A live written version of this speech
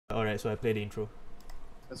Alright, so I play the intro.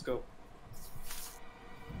 Let's go.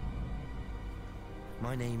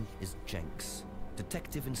 My name is Jenks,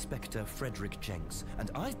 Detective Inspector Frederick Jenks, and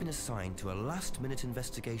I've been assigned to a last-minute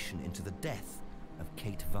investigation into the death of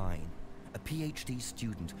Kate Vine, a PhD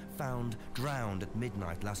student found drowned at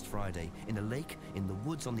midnight last Friday in a lake in the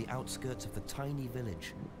woods on the outskirts of the tiny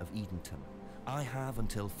village of Edenton. I have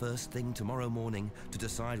until first thing tomorrow morning to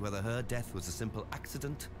decide whether her death was a simple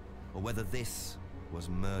accident or whether this was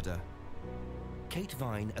murder. Kate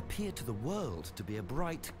Vine appeared to the world to be a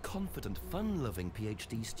bright, confident, fun-loving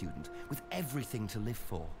PhD student with everything to live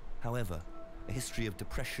for. However, a history of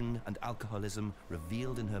depression and alcoholism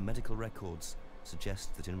revealed in her medical records suggests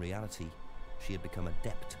that in reality, she had become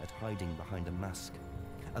adept at hiding behind a mask.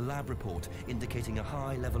 A lab report indicating a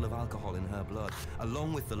high level of alcohol in her blood,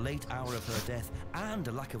 along with the late hour of her death and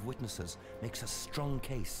a lack of witnesses, makes a strong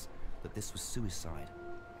case that this was suicide.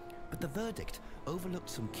 But the verdict overlooked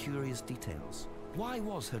some curious details. Why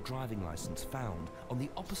was her driving license found on the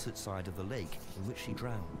opposite side of the lake in which she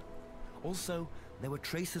drowned? Also, there were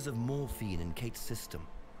traces of morphine in Kate's system.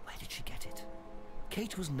 Where did she get it?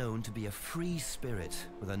 Kate was known to be a free spirit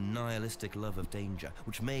with a nihilistic love of danger,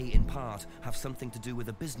 which may, in part, have something to do with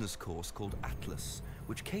a business course called Atlas,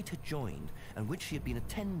 which Kate had joined and which she had been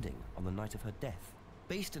attending on the night of her death.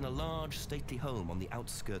 Based in a large, stately home on the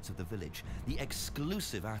outskirts of the village, the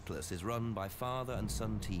exclusive Atlas is run by father and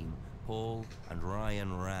son team, Paul and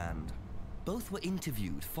Ryan Rand. Both were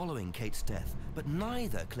interviewed following Kate's death, but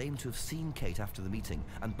neither claimed to have seen Kate after the meeting,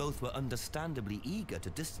 and both were understandably eager to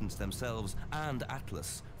distance themselves and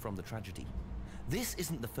Atlas from the tragedy. This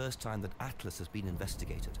isn't the first time that Atlas has been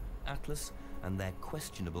investigated. Atlas and their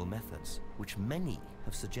questionable methods, which many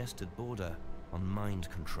have suggested border on mind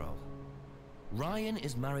control. Ryan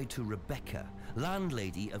is married to Rebecca,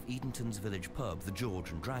 landlady of Edenton's village pub, the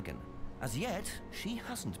George and Dragon. As yet, she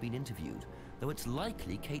hasn't been interviewed, though it's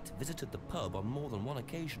likely Kate visited the pub on more than one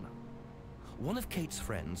occasion. One of Kate's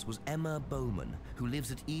friends was Emma Bowman, who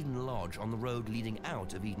lives at Eden Lodge on the road leading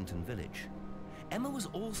out of Edenton village. Emma was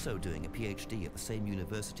also doing a PhD at the same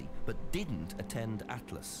university, but didn't attend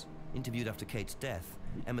Atlas. Interviewed after Kate's death,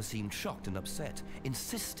 Emma seemed shocked and upset,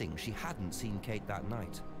 insisting she hadn't seen Kate that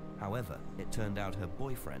night. However, it turned out her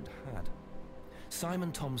boyfriend had.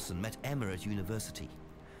 Simon Thompson met Emma at university.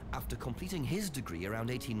 After completing his degree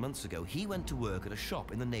around 18 months ago, he went to work at a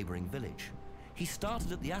shop in the neighboring village. He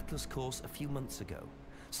started at the Atlas course a few months ago.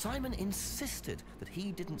 Simon insisted that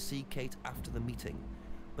he didn't see Kate after the meeting,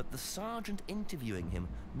 but the sergeant interviewing him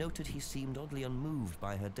noted he seemed oddly unmoved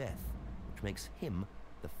by her death, which makes him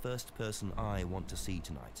the first person I want to see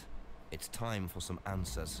tonight. It's time for some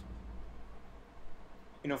answers.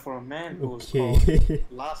 You know, for a man who was Okay. called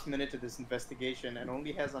last minute to this investigation and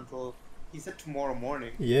only has until, he said tomorrow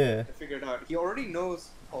morning Yeah. to figure it out. He already knows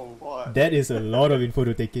a lot. That is a lot of info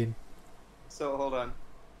to take in. So hold on.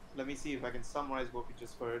 Let me see if I can summarize what we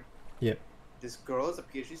just heard. Yep. This girl is a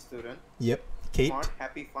PhD student. Yep. Kate, Smart,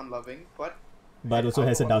 happy, fun-loving, but also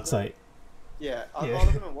has a dark alcoholism. side. Yeah,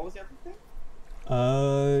 alcoholism and what was the other thing?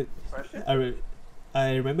 Uh, Depression?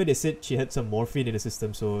 I remember they said she had some morphine in the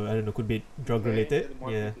system, so I don't know, could be drug related. the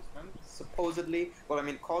morphine system. Supposedly, well, I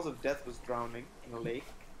mean, cause of death was drowning in a lake.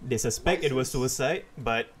 They suspect it was License. suicide,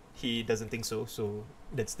 but he doesn't think so, so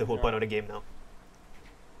that's the whole point of the game now.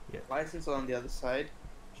 License on the other side.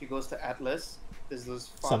 She goes to Atlas. There's those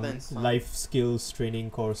father Some and son. life skills training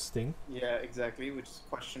course thing. Yeah, exactly, which is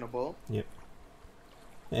questionable.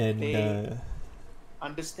 And They-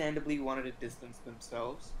 Understandably wanted to distance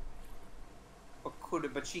themselves.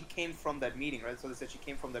 But she came from that meeting, right? So they said she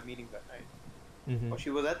came from that meeting that night. mhm. Or she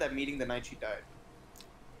was at that meeting the night she died.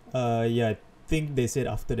 Yeah, I think they said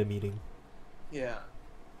after the meeting. Yeah.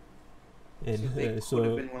 And So they could have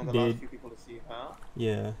so been one of the they last few people to see her.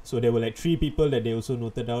 yeah, so there were like 3 people that they also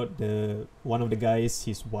noted out. The one of the guys,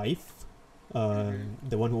 his wife,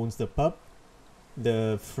 the one who owns the pub,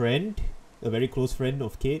 the friend, a very close friend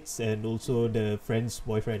of Kate's, and also the friend's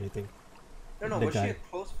boyfriend, I think. No, The was she guy. a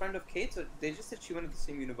close friend of Kate's? Or they just said she went to the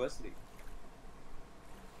same university.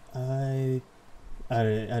 I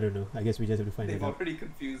don't know. I guess we just have to find They've it out. already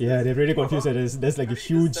confused Yeah, us. they're really confused. That there's like a Just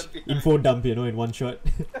huge step behind. info dump, in one shot.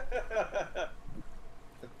 The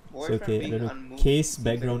So, boyfriend okay, I being don't know. unmoved Case seems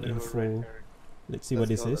like a background bit of a info. red herring. Let's see what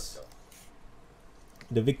this Let's is. go.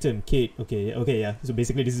 The victim, Kate. Okay, yeah. So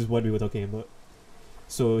basically, this is what we were talking about.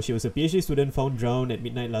 So she was a PhD student found drowned at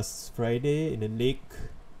midnight last Friday in a lake.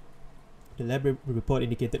 The lab report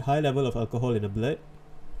indicated high level of alcohol in the blood,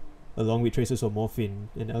 along with traces of morphine.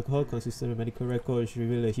 And alcohol consistent with medical records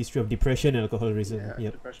reveal a history of depression and alcoholism. Yeah,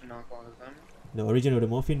 Yep. depression, alcoholism. The origin of the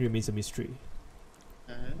morphine remains a mystery.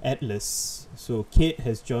 Atlas. So Kate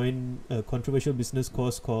has joined a controversial business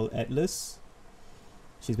course called Atlas.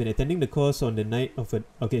 She's been attending the course on the night of a...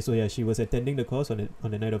 Okay, so yeah, she was attending the course on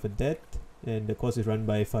the night of her death. And the course is run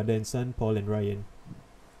by father and son, Paul and Ryan.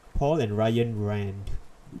 Paul and Ryan Rand.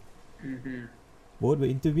 Mm-hmm. Both were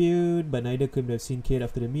interviewed, but neither claimed to have seen Kate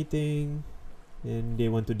after the meeting. And they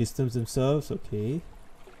want to distance themselves. Okay.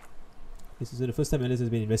 This is the first time Alice has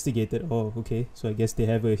been investigated. Oh, okay. So I guess they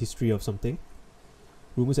have a history of something.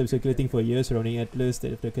 Rumors have been circulating for years surrounding Atlas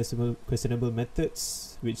that have the questionable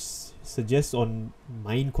methods, which suggests on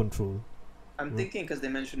mind control. I'm thinking because they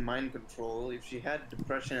mentioned mind control. If she had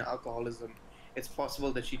depression and alcoholism, it's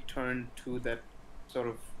possible that she turned to that sort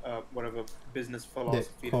of whatever business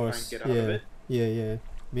philosophy to try and get out of it. Yeah,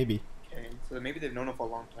 maybe. Okay, so maybe they've known her for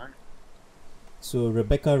a long time. So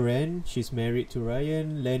Rebecca Wren, she's married to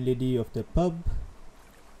Ryan, landlady of the pub.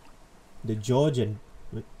 The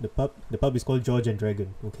pub is called George and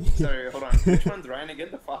Dragon. Okay. Sorry, hold on. Which one's Ryan again?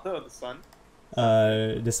 The father or the son?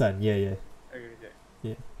 The son. Yeah. Okay.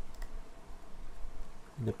 Yeah.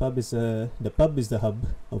 The pub is the hub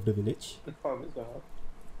of the village. The pub is the hub.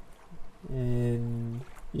 And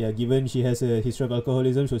yeah, given she has a history of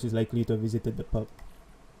alcoholism, so she's likely to have visited the pub.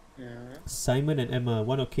 Yeah. Simon and Emma,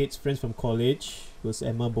 one of Kate's friends from college, was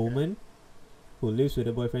Emma Bowman, who lives with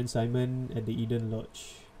her boyfriend Simon at the Eden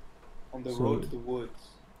Lodge. On the road to the woods.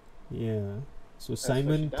 Yeah. So That's Simon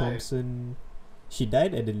where she died. Thompson, she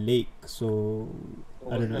died at the lake. So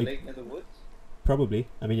I don't know. Was the lake near the woods? Probably.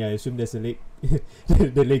 I mean, yeah, I assume there's a lake.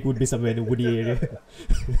 The lake would be somewhere in a woody area.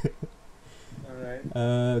 Alright.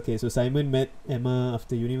 Okay, so Simon met Emma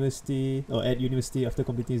at university after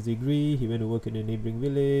completing his degree. He went to work in a neighboring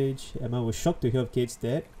village. Emma was shocked to hear of Kate's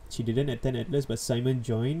death. She didn't attend Atlas, but Simon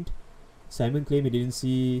joined. Simon claimed he didn't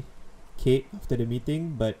see Kate after the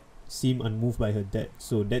meeting, but seemed unmoved by her death.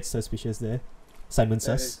 So that's suspicious there. Simon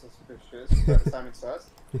That sus. is suspicious. Simon sus.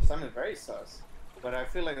 Simon very sus. But I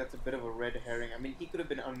feel like that's a bit of a red herring. I mean, he could have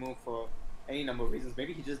been unmoved for any number of reasons.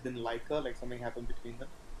 Maybe he just didn't like her, like something happened between them.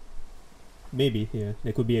 Maybe, yeah.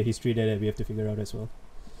 There could be a history there that we have to figure out as well.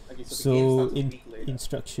 Okay, so the So game starts a week later.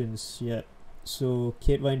 instructions, yeah. So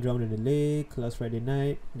Kate Vine drowned in the lake last Friday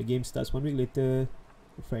night. The game starts 1 week later,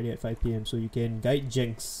 Friday at 5 p.m. So you can guide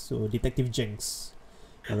Jenks, so Detective Jenks,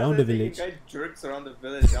 around the village. Guy jerks around the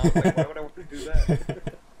village. I was like, why would I want to do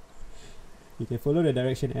that? You can follow the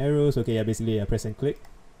direction arrows. Okay, yeah, basically, press and click.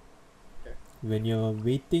 Okay. When you're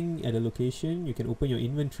waiting at a location, you can open your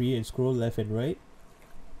inventory and scroll left and right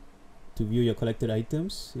to view your collected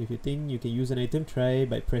items. If you think you can use an item, try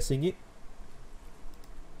by pressing it.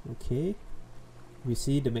 Okay. We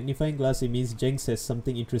see the magnifying glass. It means Jenks has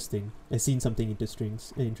something interesting. Has seen something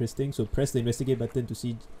interesting. So press the investigate button to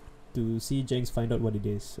see Jenks find out what it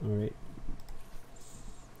is. Alright.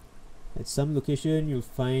 At some location, you'll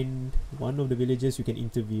find one of the villagers you can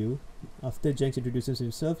interview. After Jenks introduces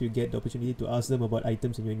himself, you get the opportunity to ask them about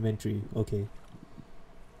items in your inventory. Okay.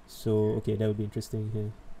 So, okay, that would be interesting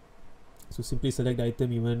here. So simply select the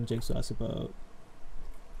item you want Jenks to ask about.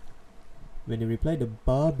 When you reply, the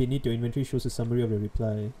bar beneath your inventory shows a summary of the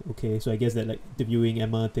reply. Okay, so I guess that like interviewing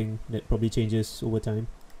Emma thing that probably changes over time.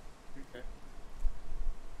 Okay.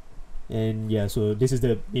 And yeah, so this is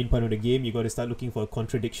the main part of the game. You got to start looking for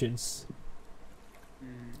contradictions.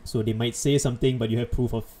 So they might say something, but you have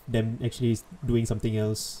proof of them actually doing something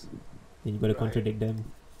else. And you got to contradict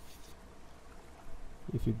them.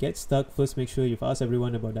 If you get stuck, first make sure you've asked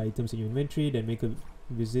everyone about the items in your inventory, then make a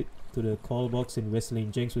visit to the call box in West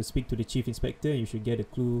Lane. Jenks will speak to the chief inspector and you should get a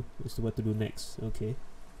clue as to what to do next. Okay.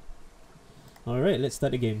 Alright, let's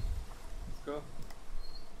start the game. Let's go.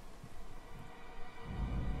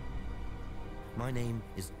 My name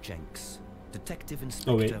is Jenks, Detective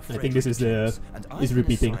Inspector. Oh wait, I think this is Jenks, and I've is been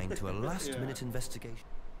repeating. assigned to a last-minute investigation.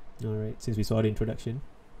 Alright, since we saw the introduction.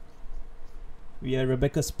 We are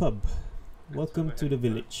Rebecca's pub. Welcome to the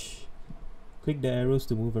village. Click the arrows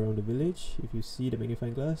to move around the village. If you see the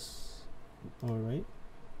magnifying glass. Alright.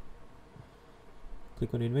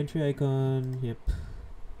 Click on the inventory icon. Yep.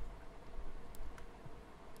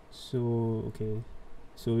 So, okay.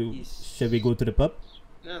 So, shall we go to the pub?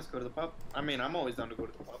 Yeah, let's go to the pub. I mean, I'm always down to go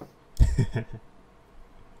to the pub.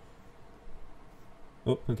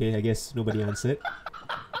 Oh, okay, I guess nobody answered.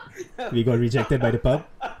 We got rejected by the pub.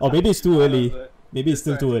 Or maybe it's too early. Maybe it's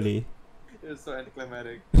still too early. It's so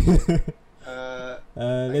anticlimactic.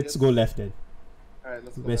 Let's go left then. Alright,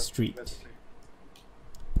 let's go West left. Street. West Street.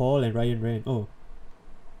 Paul and Ryan ran. Oh.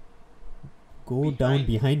 Go down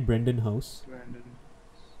behind Brendan house.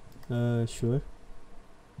 Brandon. Sure.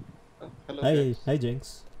 Oh, hello. Hi, Jenks. hi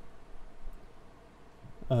Jenks.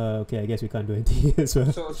 Okay, I guess we can't do anything as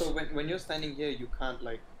well. So when you're standing here, you can't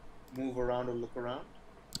like move around or look around?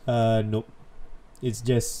 Nope. It's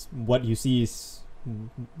just what you see is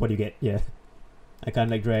what you get. Yeah. I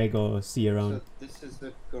can't like drag or see around. So this is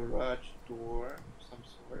the garage door of some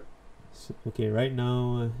sort. So, okay, right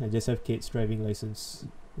now I just have Kate's driving license.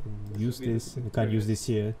 And use this. I can't use this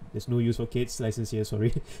here. There's no use for Kate's license here.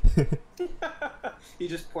 Sorry. He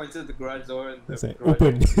just points at the garage door and the It's like, garage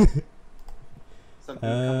open. something comes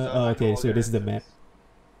out. Oh, I okay. know all So their this is the answers. map.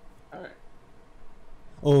 Alright.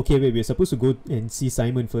 Oh, okay. Wait. We're supposed to go and see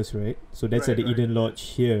Simon first, right? So that's at Right, the right. Eden Lodge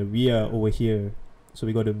here. We are over here. So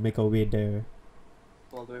we got to make our way there.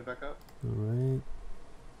 All the way back up. Alright.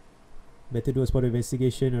 Better do a spot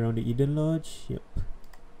investigation around the Eden Lodge. Yep.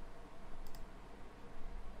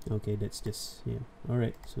 Okay, that's just yeah.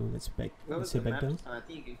 Alright, so let's Where let's was head the back map? down. I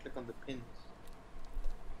think you can click on the pins.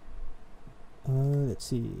 Let's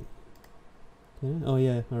see. Can I? Oh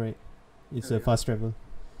yeah, alright. It's There a we go. fast travel.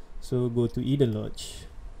 So go to Eden Lodge.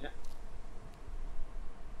 Yeah.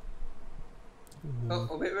 Uh,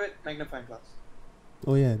 Oh, wait, magnifying glass.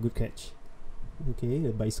 oh yeah, good catch. Okay, a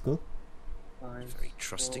bicycle. Fine. Very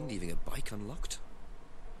trusting, leaving a bike unlocked.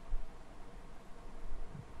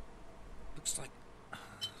 Looks like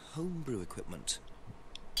homebrew equipment.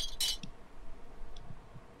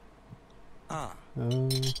 Ah,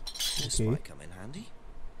 this okay. might come in handy.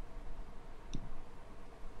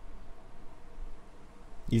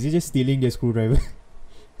 Is he just stealing the screwdriver?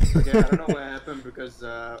 Okay, I don't know what happened because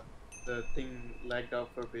the thing lagged out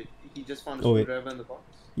for a bit. He just found a Oh, wait. screwdriver in the box.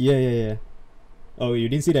 Yeah. Oh, you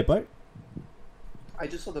didn't see that part? I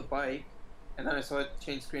just saw the bike, and then I saw it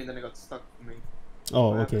change screen, then it got stuck for me.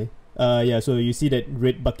 Oh, What okay. Yeah, so you see that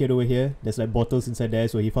red bucket over here? There's like bottles inside there,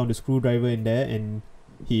 so he found a screwdriver in there and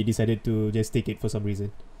he decided to just take it for some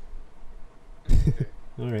reason. Okay.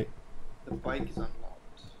 Alright. The bike is unlocked.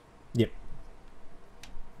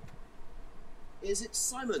 Is it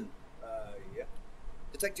Simon? Yeah.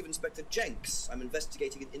 Detective Inspector Jenks. I'm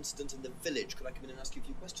investigating an incident in the village. Could I come in and ask you a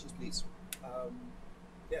few questions, please?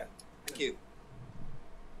 Yeah. Thank you.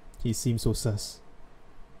 He seems so sus.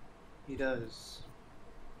 He does.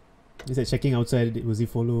 He's like checking outside, was he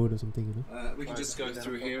followed or something, you know? We can just go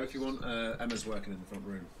through here if you want. Emma's working in the front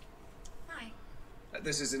room. Hi.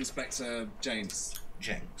 This is Inspector James.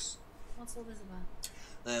 Jenks. What's all this about?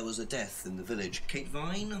 There was a death in the village. Kate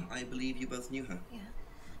Vine, I believe you both knew her. Yeah.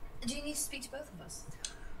 Do you need to speak to both of us?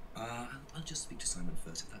 I'll just speak to Simon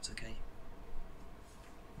first, if that's okay.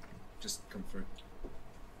 Just come through.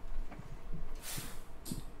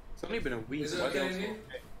 It's only been a week. Is it Why okay they with also- you?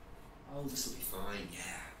 Oh, this will be fine,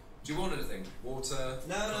 yeah. Do you want anything? Water?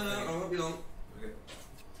 No, I won't be long. Okay.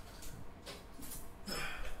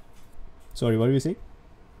 Sorry, what were you saying?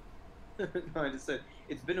 No, I just said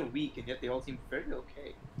it's been a week, and yet they all seem very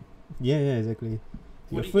okay. Yeah, exactly.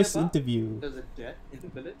 What Your do you care first about? interview. There's a death in the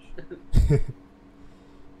village.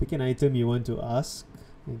 Pick an item you want to ask,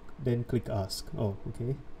 and then click ask. Oh,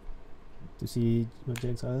 okay. To see what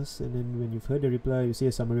Jenks asks, and then when you've heard the reply, you see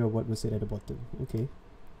a summary of what was said at the bottom. Okay.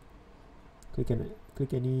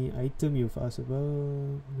 Click any item you've asked about.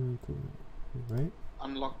 No, right?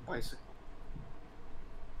 Unlock bicycle.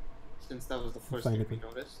 Since that was the first Fine, thing okay. we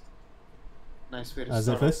noticed. Nice way to Is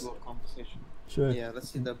that start off first? a little conversation. Sure. Yeah, let's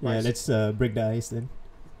see the Yeah, bicycle. let's break the ice then.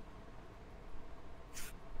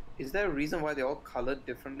 Is there a reason why they're all colored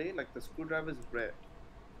differently? Like the screwdriver is red,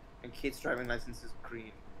 and Kate's driving license is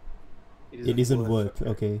green. It doesn't work.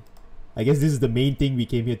 Okay. I guess this is the main thing we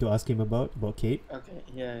came here to ask him about Kate. Okay.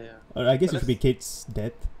 Yeah. Or I guess But it should be Kate's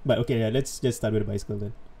death. But okay, yeah, let's just start with the bicycle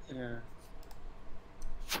then. Yeah.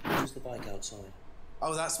 Who's the bike outside?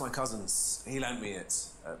 Oh, that's my cousin's. He lent me it.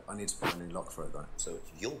 I need to put a new lock for it, though. So it's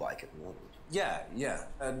your bike at the moment. Yeah.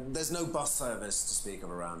 There's no bus service to speak of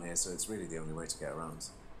around here, so it's really the only way to get around.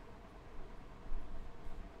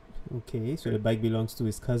 Okay, so the bike belongs to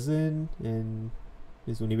his cousin, and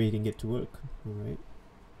it's the only way he can get to work. Alright.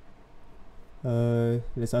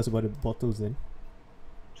 Let's ask about the bottles then.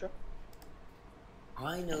 Sure.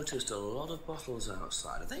 I noticed a lot of bottles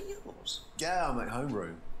outside. Are they yours? Yeah, I'm at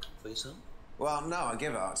homeroom. For yourself? Well, no, I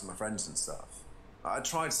give it out to my friends and stuff. I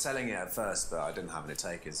tried selling it at first, but I didn't have any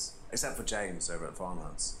takers, except for James over at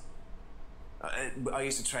Farmhouse. I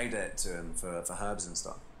used to trade it to him for herbs and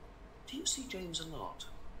stuff. Do you see James a lot?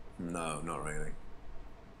 No, not really.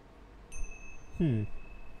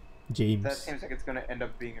 James. That seems like it's gonna end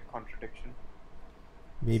up being a contradiction.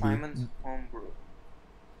 Maybe. Simon's homebrew.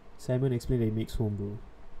 Simon explained that he makes homebrew.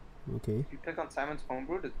 Okay. If you click on Simon's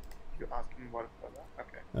homebrew, did you ask him about it further?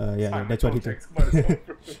 Okay. Yeah, Simon that's what he told told. Jenks about his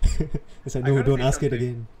homebrew. It's like, I no, gotta don't say ask it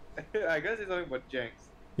something. again. I gotta say something about Jenks.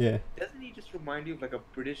 Yeah. Doesn't he just remind you of like a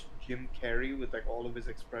British Jim Carrey with like all of his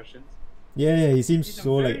expressions? Yeah, he seems He's a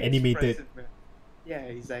so like very animated. expressive man. Yeah,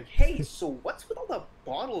 he's like, hey, so what's with all the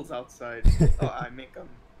bottles outside? Oh, I make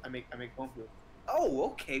home brew. Oh,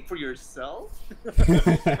 okay, for yourself?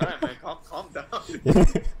 Alright, man, calm down.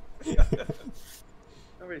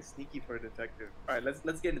 Not very sneaky for a detective. Alright,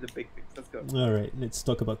 let's get into the big things. Let's go. Alright, let's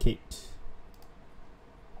talk about Kate.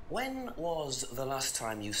 When was the last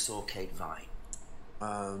time you saw Kate Vine?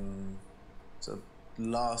 So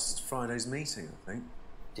last Friday's meeting, I think.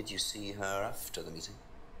 Did you see her after the meeting?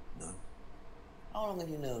 No. How long have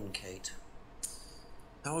you known Kate?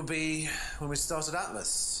 That would be when we started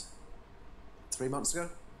Atlas. 3 months ago?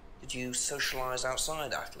 Did you socialise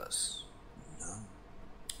outside Atlas? No.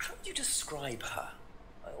 How would you describe her?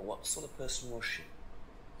 What sort of person was she?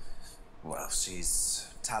 Well, she's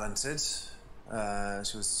talented.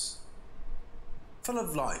 She was full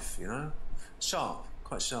of life, you know? Sharp,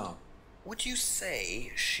 quite sharp. Would you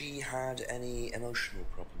say she had any emotional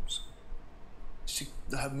problems?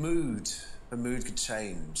 Her mood could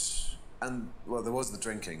change. And, well, there was the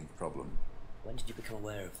drinking problem. When did you become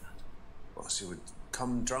aware of that? Well, she would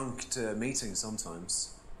come drunk to meetings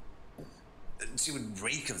sometimes. She would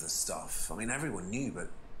reek of the stuff. I mean, everyone knew,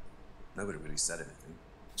 but nobody really said anything.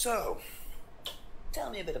 So,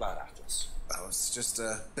 tell me a bit about Atlas. That was just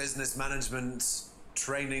a business management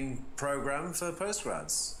training program for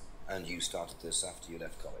postgrads. And you started this after you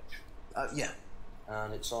left college? Yeah.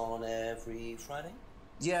 And it's on every Friday?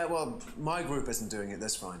 Yeah, well, my group isn't doing it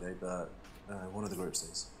this Friday, but one of the groups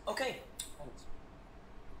is. Okay, thanks.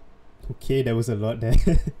 Okay, that was a lot there.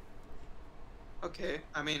 Okay,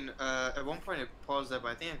 I mean, at one point it paused there,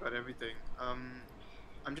 but I think I got everything.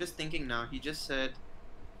 I'm just thinking now, he just said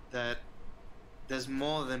that there's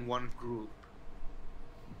more than one group.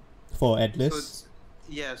 For So Atlas?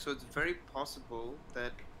 so it's very possible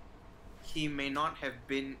that he may not have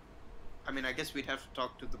been. I mean, I guess we'd have to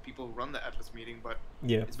talk to the people who run the Atlas meeting, but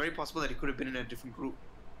Yeah. it's very possible that he could have been in a different group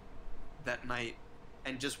that night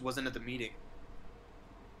and just wasn't at the meeting.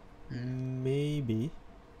 Maybe.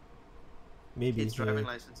 His driving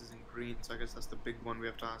yeah. license is in green, so I guess that's the big one we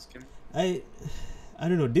have to ask him. I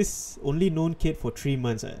don't know. This only known Kate for 3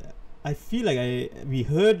 months. I feel like we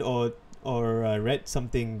heard or read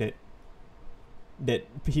something that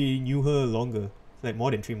he knew her longer, like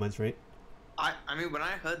more than 3 months, right? I mean, when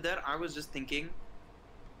I heard that, I was just thinking,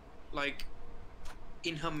 like,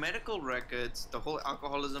 in her medical records, the whole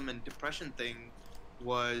alcoholism and depression thing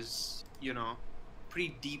was, you know,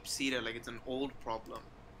 pretty deep-seated. Like, it's an old problem.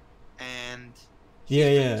 And she's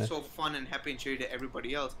been so fun and happy and cheery to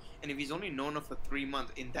everybody else. And if he's only known her for 3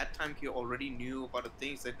 months, in that time he already knew about the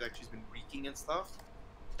things that like she's been reeking and stuff.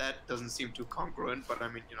 That doesn't seem too congruent, but I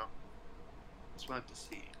mean, you know, just wanted to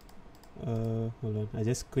see. Hold on. I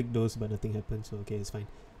just clicked those, but nothing happened. So okay, it's fine.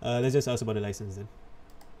 Let's just ask about the license then.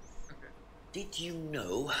 Okay. Did you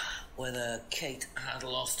know whether Kate had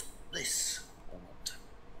lost this or not?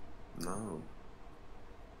 No.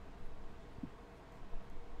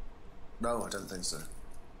 No, I don't think so.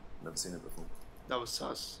 Never seen it before. That was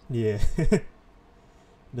sus. Yeah.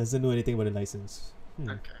 Doesn't know anything about the license.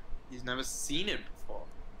 Okay. He's never seen it before.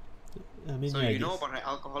 I mean, So yeah, you know about her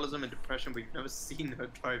alcoholism and depression, but you've never seen her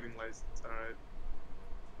driving license. Alright.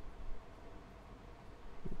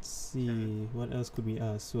 Let's see. What else could we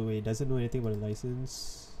ask? So he doesn't know anything about the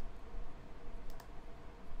license.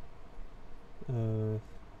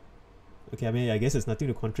 Okay, I mean, I guess there's nothing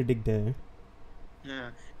to contradict there.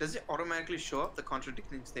 Yeah. Does it automatically show up the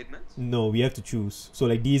contradicting statements? No, we have to choose. So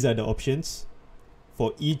like these are the options.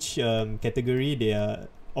 For each category, there are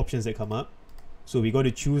options that come up. So we got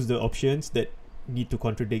to choose the options that need to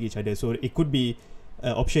contradict each other. So it could be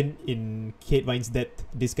an option in Kate Vine's death,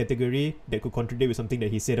 this category, that could contradict with something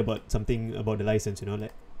that he said about something about the license, you know,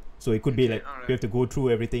 like. So it could be like we have to go through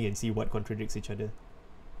everything and see what contradicts each other.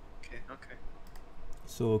 Okay, okay.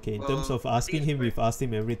 So okay, in terms of asking him, we've asked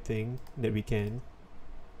him everything that we can.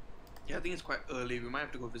 Yeah, I think it's quite early. We might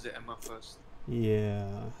have to go visit Emma first. Yeah.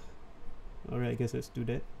 Alright, I guess let's do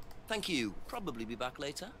that. Thank you. Probably be back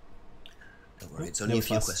later. Don't worry, it's only a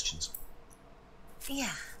few questions.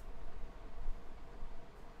 Yeah.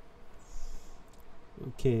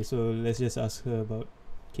 Okay, so let's just ask her about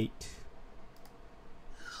Kate.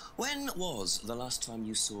 When was the last time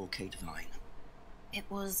you saw Kate Vine? It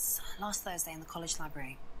was last Thursday in the college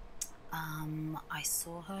library. I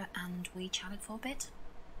saw her and we chatted for a bit.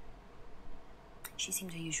 She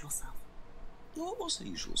seemed her usual self. What was her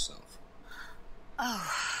usual self?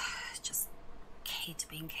 Oh, just Kate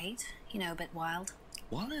being Kate. You know, a bit wild.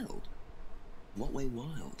 Wild? What way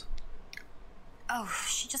wild? Oh,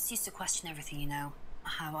 she just used to question everything, you know.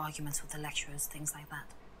 Have arguments with the lecturers, things like that.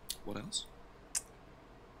 What else?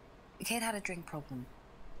 Kate had a drink problem.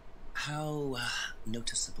 How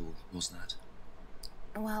noticeable was that?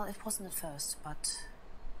 Well, it wasn't at first, but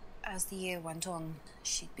as the year went on,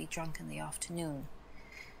 she'd be drunk in the afternoon.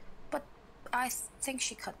 But I think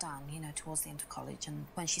she cut down, towards the end of college and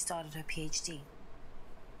when she started her PhD.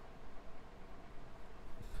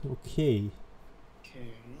 Okay. Okay.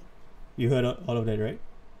 You heard all of that, right?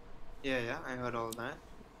 Yeah, I heard all that.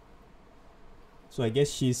 So I guess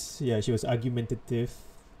she was argumentative.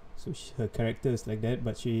 So her character is like that,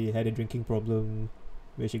 but she had a drinking problem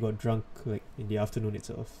where she got drunk like in the afternoon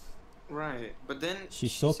itself. Right, but then She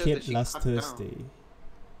saw said that Kate she last cut down. Thursday.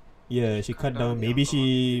 Yeah, she cut down. the Maybe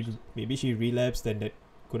alcohol maybe she relapsed, and that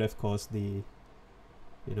could have caused the,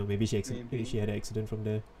 maybe she Maybe. she had an accident from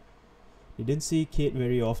there. He didn't see Kate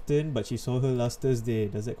very often, but she saw her last Thursday.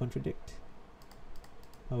 Does that contradict?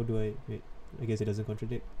 How do I wait? I guess it doesn't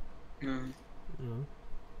contradict. Mm. No.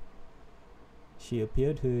 She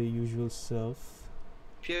appeared her usual self.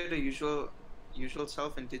 Appeared her usual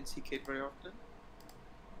self and didn't see Kate very often?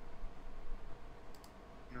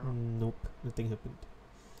 No. Nope, nothing happened.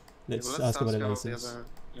 Let's Yeah, well, ask about the all license. other-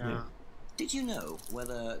 Yeah. yeah. Did you know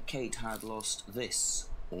whether Kate had lost this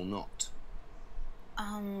or not?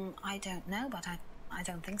 I don't know, but I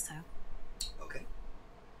don't think so. Okay.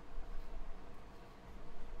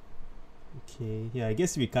 Okay, yeah, I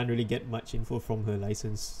guess we can't really get much info from her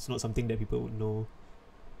license. It's not something that people would know.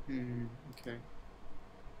 Okay.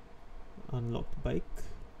 Unlocked bike?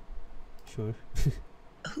 Sure.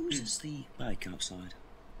 Whose is the bike outside?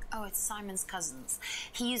 Oh, it's Simon's cousin's.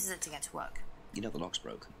 He uses it to get to work. You know the lock's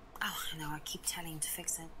broken. Oh, I know, I keep telling him to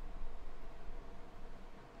fix it.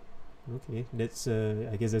 Okay, that's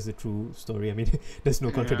I guess that's a true story. I mean, there's no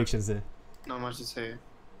Yeah. contradictions there. Not much to say.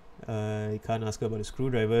 I can't ask her about a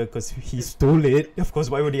screwdriver because he stole it. Of course,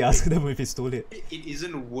 why would he ask them if he stole it? It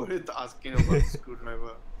isn't worth asking about a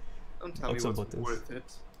screwdriver. Don't tell me Oxo what's bottles. worth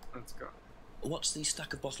it. Let's go. What's the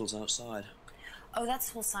stack of bottles outside? Oh,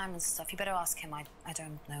 that's all Simon's stuff. You better ask him. I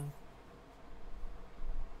don't know.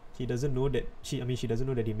 She doesn't know that she doesn't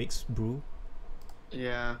know that he makes brew.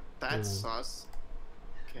 Yeah, that's Mm. sus.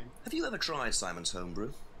 Okay. Have you ever tried Simon's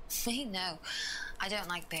homebrew? Me? No. I don't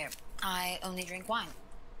like beer. I only drink wine.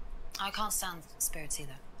 I can't stand spirits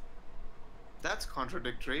either. That's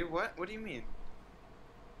contradictory. What do you mean?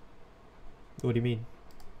 What do you mean?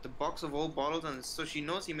 The box of old bottles, and so she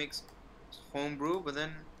knows he makes homebrew, but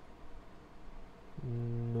then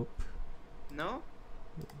Nope. no.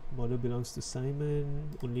 Bottle belongs to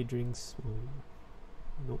Simon. Only drinks.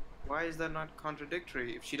 Nope. Why is that not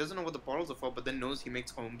contradictory? If she doesn't know what the bottles are for, but then knows he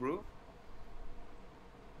makes homebrew,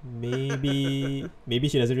 Maybe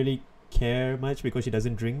she doesn't really care much because she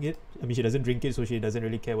doesn't drink it. I mean, she doesn't drink it, so she doesn't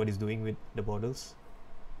really care what he's doing with the bottles.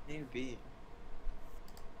 maybe.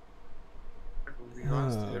 We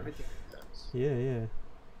asked Ah. everything. Else. Yeah.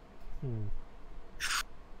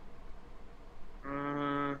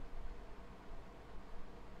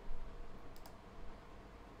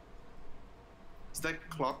 Is that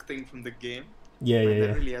clock thing from the game? Yeah.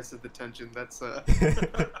 That really has the tension. That's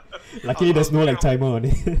Luckily, there's no like timer on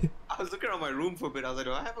it. I was looking around my room for a bit. I was like,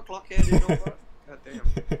 do I have a clock here? Do you know what? God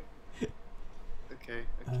damn.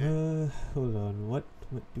 Okay. Hold on. What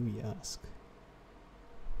do we ask?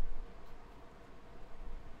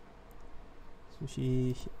 So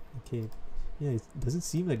okay. Yeah, it doesn't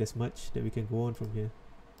seem like there's much that we can go on from here.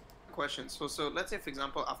 Question. So let's say, for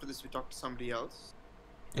example, after this we talk to somebody else,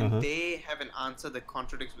 and Uh-huh. they have an answer that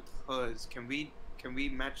contradicts with hers. Can we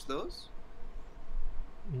match those?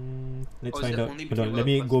 Let's Or is find it out. only Hold on, between let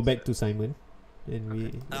me one go person? back to Simon. And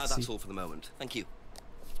Okay. let's That's see. all for the moment. Thank you.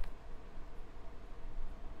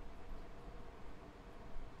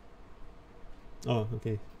 Oh,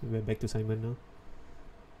 okay. We're back to Simon now.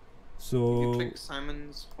 If you So click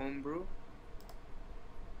Simon's homebrew.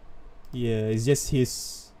 yeah, it's just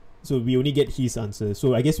his. So we only get his answer.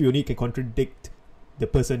 So I guess we only can contradict the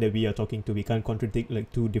person that we are talking to. We can't contradict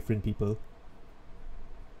like two different people.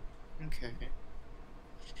 Okay.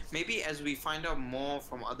 Maybe as we find out more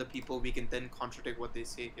from other people, we can then contradict what they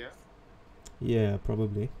say here. Yeah,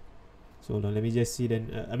 probably. So hold on, let me just see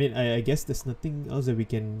then. I mean, I guess there's nothing else that we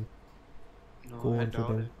can No, go I on for doubt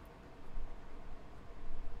them. it.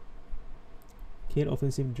 Kate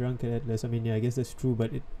often seemed drunk at Atlas. I mean, yeah, I guess that's true,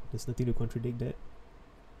 but there's nothing to contradict that.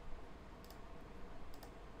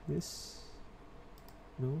 This?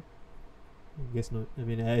 No? I guess not. I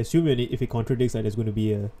mean, I assume if it contradicts that, there's going to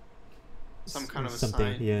be a Some kind of a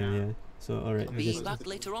something. sign, Yeah. yeah. So alright, I'll I Be guess. that- back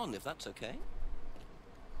later on, if that's okay.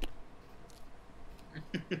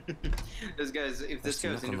 This guy's if this Best to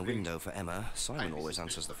guy was knock on the interviewing. window for Emma. Simon I'd be always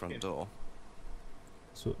answers the front suspicious. door.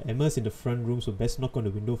 So Emma's in the front room, so best knock on the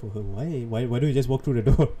window for her. Why? Why don't you just walk through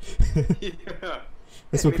the door? Yeah.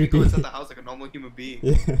 That's so Maybe creepy. go inside the house like a normal human being.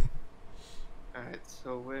 Yeah. Alright,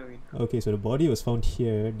 so where are we now? Okay, so the body was found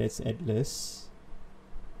here. That's Atlas.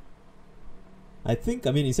 I think,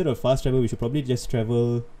 I mean, instead of fast travel, we should probably just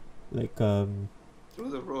travel, like, Through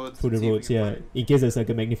the roads. through the and see if we roads, can yeah. find- In case there's like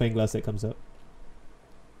a magnifying glass that comes up.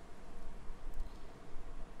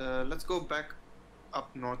 Let's go back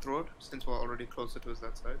up North Road since we're already closer to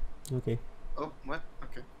that side. Okay. Oh, what?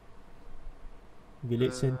 Okay.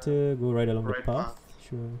 Village Uh, center, go right along the right path.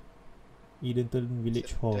 Sure. Edenton Village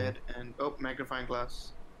It's Hall. Dead and oh, magnifying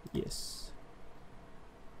glass. Yes.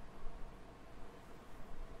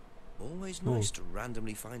 Always Oh. nice to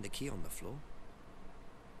randomly find a key on the floor.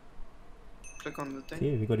 Click on the thing.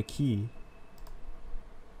 Okay, we got a key.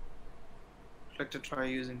 Click to try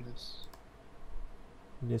using this.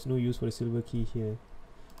 There's no use for the silver key here.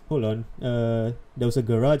 Hold on. There was a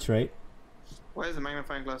garage, right? Why is the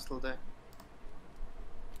magnifying glass still there?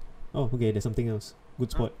 Oh, okay, there's something else.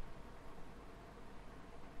 Good spot.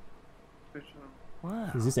 Which one?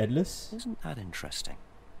 Wow. Is this Atlas? Isn't that interesting?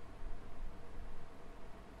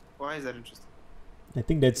 Why is that interesting? I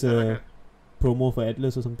think that's Is that a like promo for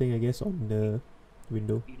Atlas or something, I guess, on the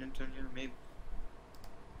window. a Edenton, yeah, maybe.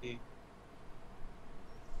 Yeah.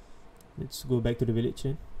 Let's go back to the village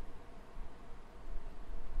then.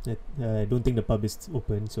 I don't think the pub is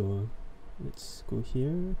open, so let's go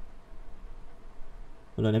here.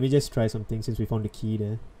 Hold on, let me just try something since we found the key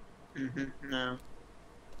there. No.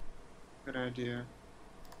 Good idea.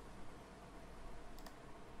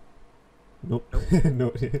 Nope.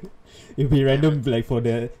 No. It'd be random, like for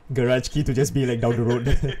the garage key to just be like down the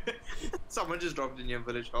road. Someone just dropped in your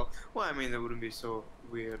village hall. Well, I mean, that wouldn't be so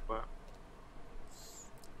weird, but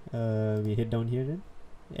We head down here then.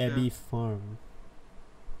 Abbey Yeah. Farm.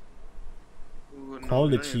 Ooh, no, Call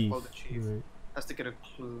we the don't even chief. Call the chief. Right. Has to get a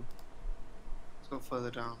clue. Let's go further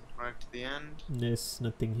down, right to the end. There's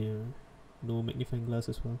nothing here. No magnifying glass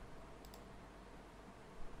as well.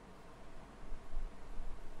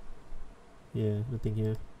 Yeah, nothing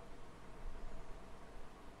here.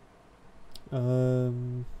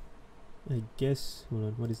 I guess. Hold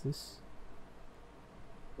on. What is this?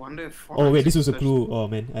 Wonder if. Oh wait, this was a search- clue. Oh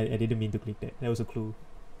man, I didn't mean to click that. That was a clue.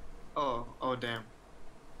 Oh damn.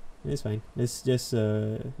 It's fine. Let's just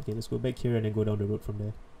okay. Let's go back here and then go down the road from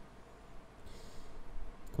there.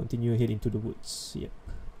 Continue ahead into the woods. Yep.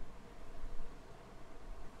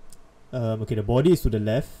 Okay, the body is to the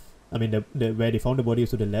left. I mean, the where they found the body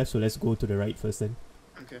is to the left. So let's go to the right first then.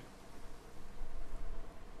 Okay.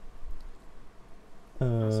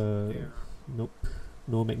 Yeah. Nope.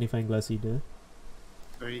 No magnifying glass either.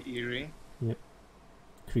 Very eerie.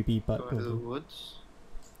 Creepy part. Go into the Probably. woods.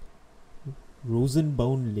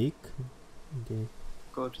 Rosenbaum Lake. Okay.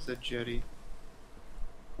 Go to the jetty.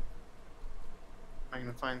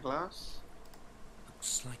 Magnifying glass.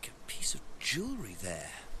 Looks like a piece of jewellery there,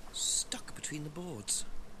 stuck between the boards.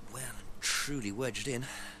 Well and truly wedged in.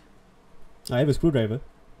 I have a screwdriver.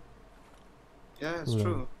 Yeah, it's Hold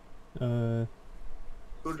true. on.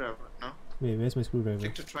 Screwdriver, no? Wait, where's my screwdriver?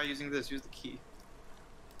 Click to try using this. Use the key.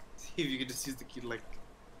 See if you can just use the key like.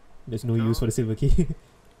 There's no No. use for the silver key.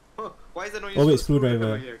 Oh, why is there no use Oh, wait, for the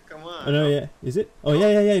screwdriver. here? Come on. Oh no, yeah. Is it? Oh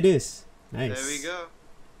yeah, it is. Nice. There we go.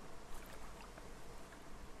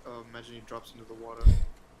 Oh, imagine he drops into the water.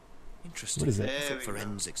 Interesting. What is that? I There thought we go.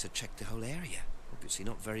 forensics had checked the whole area. Obviously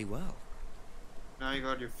not very well. Now you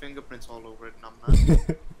got your fingerprints all over it,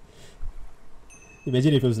 numbnuts.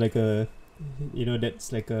 Imagine if it was like a, you know,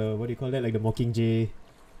 that's like a, what do you call that? Like the Mockingjay,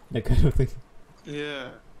 that kind of thing. Yeah.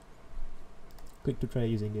 Click to try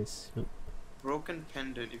using this. Nope. Broken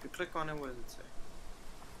pendant. If you click on it, what does it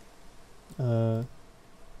say?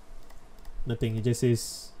 Nothing. It just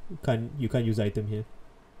says you can't use item here.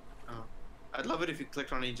 Oh. I'd love it if you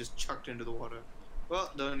clicked on it and just chucked into the water.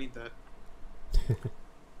 Well, don't need that.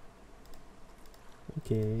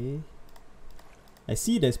 Okay. I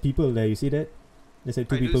see there's people there. You see that? There's like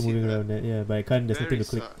two I do people see moving that. around there. Yeah, but I can't. There's Very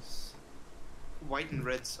nothing to click. sus. White and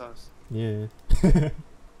red sus. Yeah.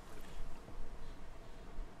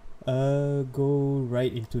 Go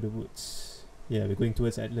right into the woods. Yeah, we're going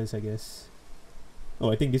towards Atlas, I guess.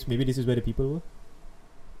 Oh, I think maybe this is where the people were.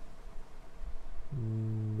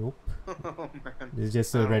 Nope. Oh man. This is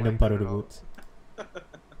just I a don't random like part that of the at all. woods.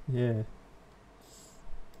 Yeah.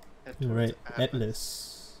 Head towards Alright,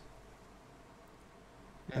 Atlas.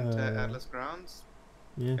 Enter Uh, Atlas grounds.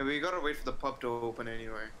 Yeah. Yeah, we gotta wait for the pub to open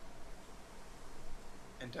anyway.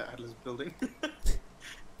 Enter Atlas building.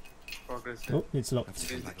 Progress. Oh, it's Have locked. to come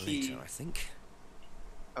Here's the back key. later, I think.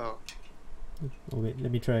 Oh. Oh wait,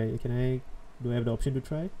 let me try. Can I Do I have the option to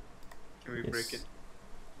try? Can we break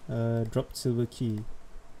it? Dropped silver key.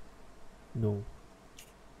 No.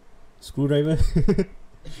 Screwdriver?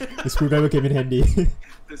 The screwdriver came in handy.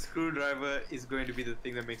 The screwdriver is going to be the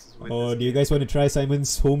thing that makes us win. Oh, this do you game. guys want to try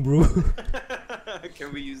Simon's homebrew?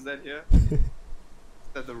 Can we use that here? Is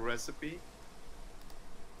that the recipe?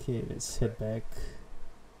 Okay, let's head back.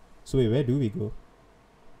 So wait, where do we go?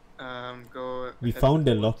 Go. We ahead found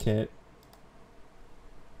the towards- locket.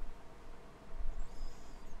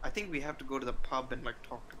 I think we have to go to the pub and like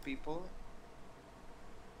talk to people.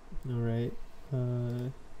 Alright.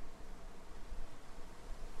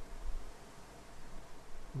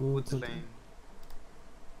 Woods Go Lane.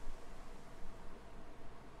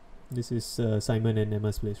 This is Simon and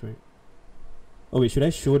Emma's place, right? Oh wait, should I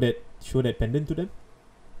show that pendant to them?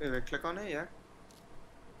 Wait, wait, click on it, yeah.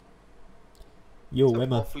 Yo, It's an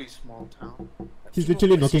Emma. awfully small town. She's Few more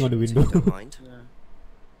literally knocking on the questions, if you window. don't mind.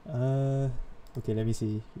 Yeah. Okay, let me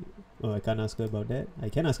see. Oh, I can't ask her about that. I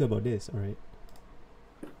can ask her about this. Alright.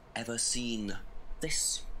 Ever seen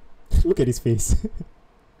this? Look at his face.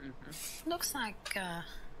 Mm-hmm. Looks like,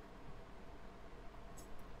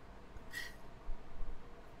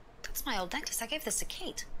 that's my old necklace. I gave this to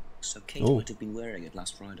Kate. So Kate Oh. might have been wearing it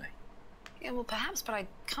last Friday. Yeah, well, perhaps, but I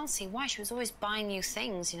can't see why. She was always buying new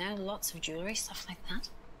things, you know, lots of jewellery, stuff like that.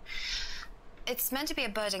 It's meant to be a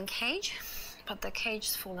bird in cage, but the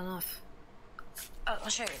cage's fallen off. I'll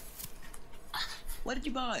show you. Where did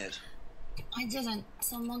you buy it? I didn't.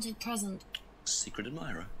 Some wanted present. Secret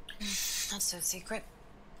admirer. Not so secret.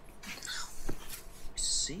 I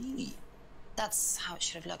see. That's how it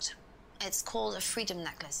should have looked. It's called a freedom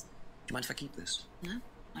necklace. Do you mind if I keep this? No,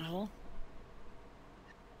 not at all.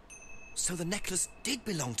 So the necklace did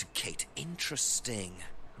belong to Kate. Interesting.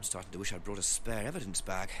 I'm starting to wish I'd brought a spare evidence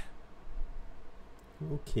bag.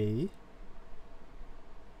 Okay.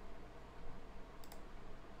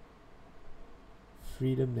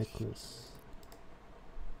 Freedom necklace.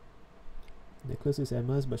 Necklace is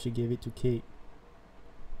Emma's, but she gave it to Kate.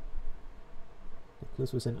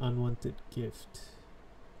 Necklace was an unwanted gift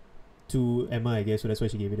to Emma, I guess, so that's why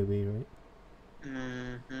she gave it away, right?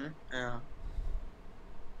 Mm-hmm. Yeah.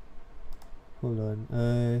 Hold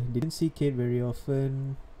on. Didn't see Kate very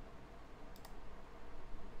often.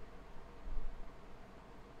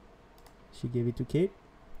 She gave it to Kate?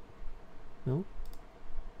 No?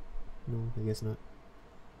 No, I guess not.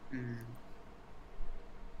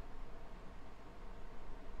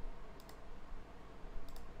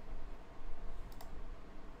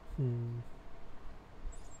 Mm.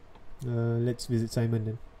 Let's visit Simon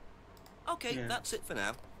then. Okay, Yeah. that's it for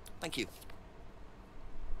now. Thank you.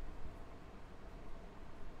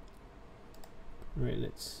 Right,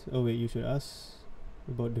 let's... Oh wait, you should ask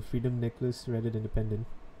about the freedom necklace rather than the pendant.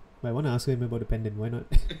 But I want to ask him about the pendant, why not?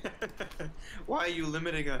 Why are you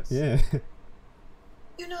limiting us? Yeah.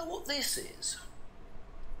 You know what this is?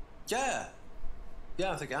 Yeah.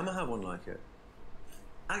 Yeah, I think Emma had one like it.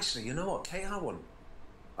 Actually, you know what? Kate had one.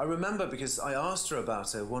 I remember because I asked her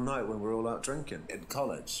about it one night when we were all out drinking in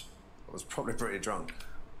college. I was probably pretty drunk.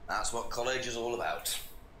 That's what college is all about.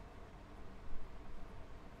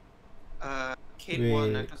 Kate wore a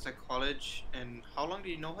Wait. necklace at college, and how long did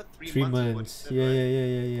you know her? 3 3 months. is what you months. said, Yeah,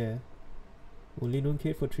 right? yeah. Only known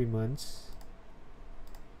Kate for 3 months.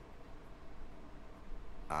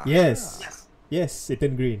 Yes. Yes. Yes, it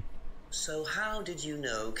turned green. So how did you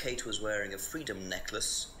know Kate was wearing a freedom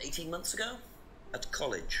necklace 18 months ago? At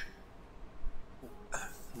college?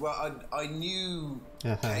 Well, I knew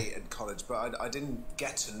Uh-huh. Kate at college, but I didn't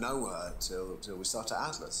get to know her till we started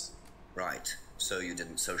Atlas. Right. So you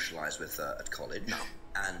didn't socialise with her at college? No.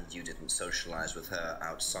 And you didn't socialise with her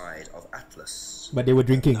outside of Atlas? But they were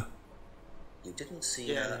drinking. No. You didn't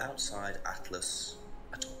see Yeah, her yeah. outside Atlas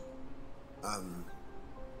at all?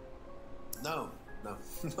 No, not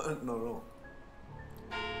at all.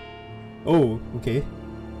 Oh, okay.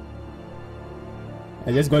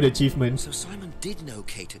 I just got achievement. So Simon did know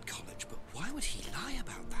Kate at college, but why would he lie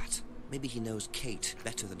about that? Maybe he knows Kate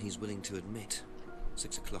better than he's willing to admit.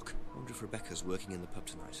 6 o'clock. I wonder if Rebecca's working in the pub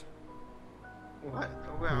tonight. What?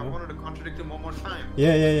 Well, I wanted to contradict him one more time.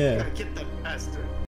 Yeah. Gotta get that bastard.